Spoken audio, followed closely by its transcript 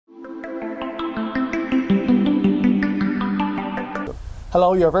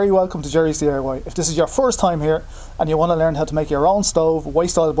Hello, you're very welcome to Gerry's DIY. If this is your first time here and you want to learn how to make your own stove,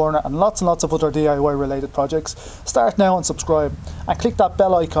 waste oil burner and lots of other DIY related projects, start now and subscribe and click that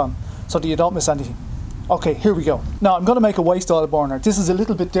bell icon so that you don't miss anything. Okay, here we go. Now I'm going to make a waste oil burner. This is a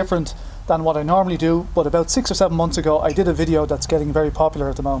little bit different than what I normally do, but about 6 or 7 months ago I did a video that's getting very popular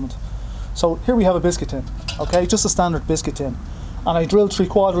at the moment. So here we have a biscuit tin, okay, just a standard biscuit tin. And I drilled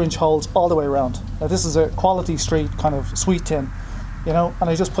 3/4 inch holes all the way around. Now this is a quality street kind of sweet tin, you know, and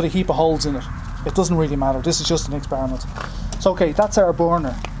I just put a heap of holes in it. It doesn't really matter, this is just an experiment. So okay, that's our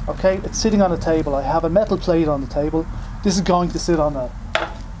burner, okay, it's sitting on a table. I have a metal plate on the table. This is going to sit on that.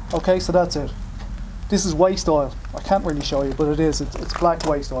 Okay, so that's it. This is waste oil. I can't really show you, but it is, it's black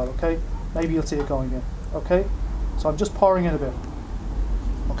waste oil, okay? Maybe you'll see it going in, okay? So I'm just pouring in a bit,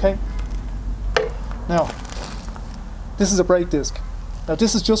 okay? Now, this is a brake disc. Now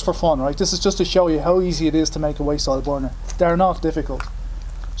this is just for fun, right? This is just to show you how easy it is to make a waste oil burner. They're not difficult.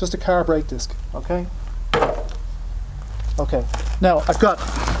 Just a car brake disc, okay? Okay, now I've got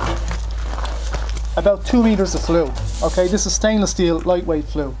about 2 meters of flue, okay? This is stainless steel, lightweight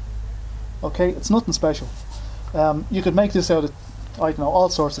flue, okay? It's nothing special. You could make this out of, I don't know, all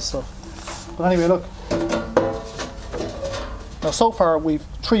sorts of stuff. But anyway, look. Now so far we've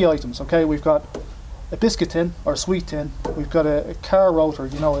 3 items, okay? We've got a biscuit tin or a sweet tin, we've got a car rotor,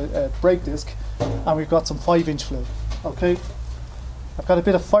 you know, a brake disc, and we've got some 5-inch flue, okay? I've got a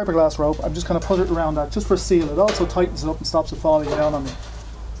bit of fiberglass rope. I'm just going to put it around that just for seal. It also tightens it up and stops it falling down on me,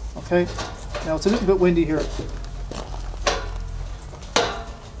 okay? Now it's a little bit windy here.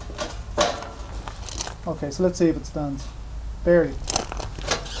 Okay, so let's see if it stands. Barely.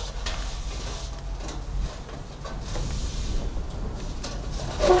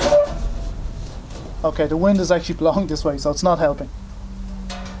 Okay, the wind is actually blowing this way, so it's not helping.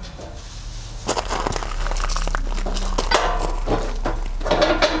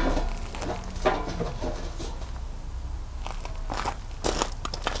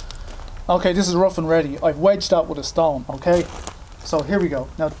 Okay, this is rough and ready. I've wedged that with a stone, okay? So here we go.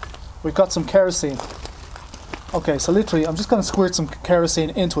 Now, we've got some kerosene. Okay, so literally, I'm just going to squirt some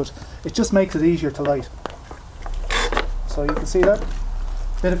kerosene into it. It just makes it easier to light. So you can see that?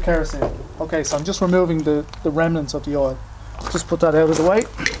 Bit of kerosene. Okay, so I'm just removing the remnants of the oil. Just put that out of the way.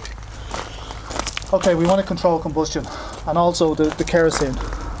 Okay, we want to control combustion and also the kerosene.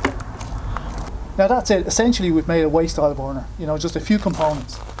 Now that's it. Essentially we've made a waste oil burner, you know, just a few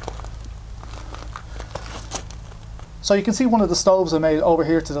components. So you can see one of the stoves I made over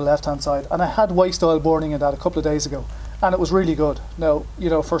here to the left hand side, and I had waste oil burning in that a couple of days ago and it was really good. Now, you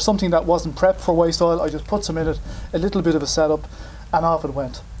know, for something that wasn't prepped for waste oil, I just put some in it, a little bit of a setup, and off it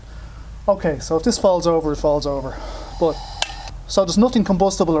went. Okay, so if this falls over, it falls over. But so there's nothing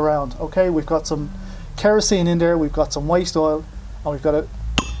combustible around, okay? We've got some kerosene in there, we've got some waste oil, and we've got a,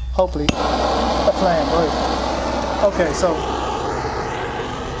 hopefully, a flame, right? Okay, so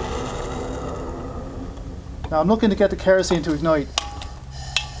now I'm looking to get the kerosene to ignite.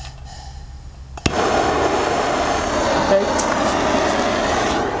 Okay.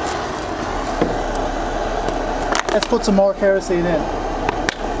 Let's put some more kerosene in.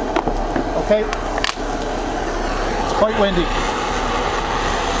 Okay. It's quite windy.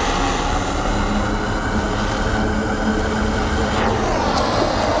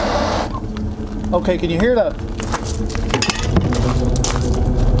 Okay, can you hear that?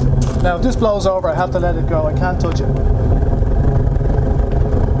 Now if this blows over, I have to let it go. I can't touch it.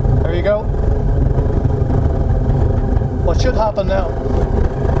 There you go. What should happen now?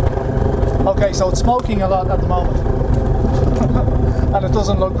 Okay, so it's smoking a lot at the moment. And it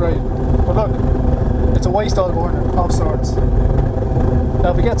doesn't look great. But look, it's a waste oil burner of sorts.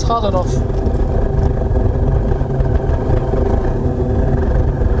 Now if it gets hot enough,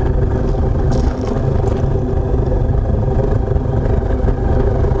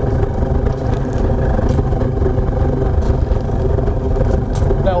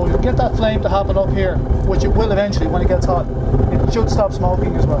 now we'll get that flame to happen up here, which it will eventually when it gets hot. It should stop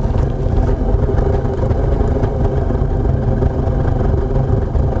smoking as well.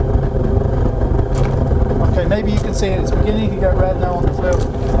 Okay, maybe you can see it. It's beginning to get red now on the flue.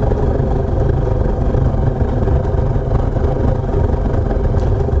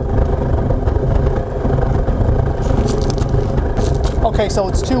 Okay, so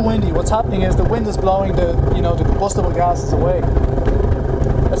it's too windy. What's happening is the wind is blowing the, you know, the combustible gases away.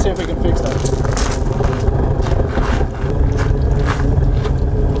 Let's see if we can fix that.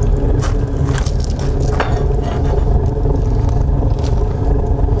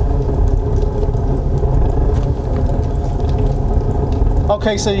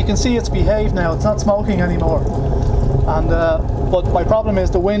 Okay, so you can see it's behaved now, it's not smoking anymore. And but my problem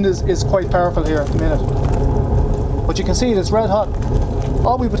is the wind is quite powerful here at the minute. But you can see it's red hot.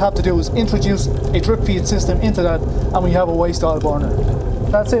 All we would have to do is introduce a drip feed system into that, and we have a waste oil burner.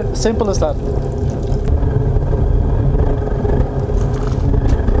 That's it, simple as that.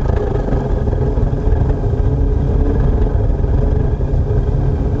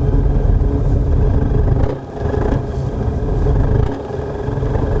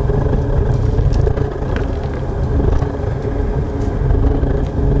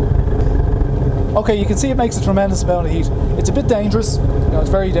 Okay, you can see it makes a tremendous amount of heat. It's a bit dangerous, you know, it's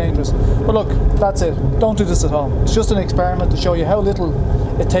very dangerous. But look, that's it. Don't do this at home. It's just an experiment to show you how little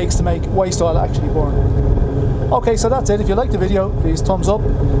it takes to make waste oil actually burn. Okay, so that's it. If you like the video, please thumbs up,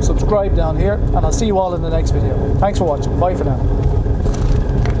 subscribe down here, and I'll see you all in the next video. Thanks for watching. Bye for now.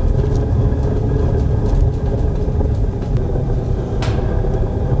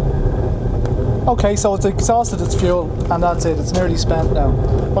 Okay, so it's exhausted its fuel, and that's it, it's nearly spent now.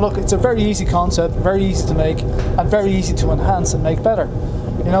 But look, it's a very easy concept, very easy to make, and very easy to enhance and make better.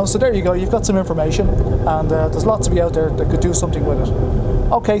 You know, so there you go, you've got some information, and there's lots of you out there that could do something with it.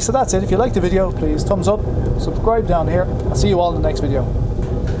 Okay, so that's it. If you like the video, please thumbs up, subscribe down here. I'll see you all in the next video.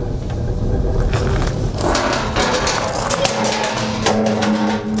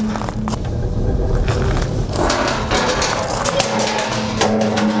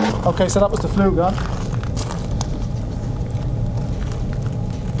 Okay, so that was the flue gun.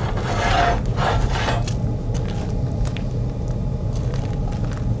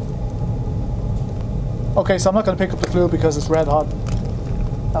 Okay, so I'm not going to pick up the flue because it's red hot.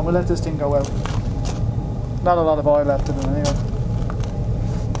 And we'll let this thing go out. Not a lot of oil left in it anyway.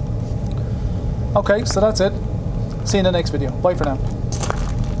 Okay, so that's it. See you in the next video. Bye for now.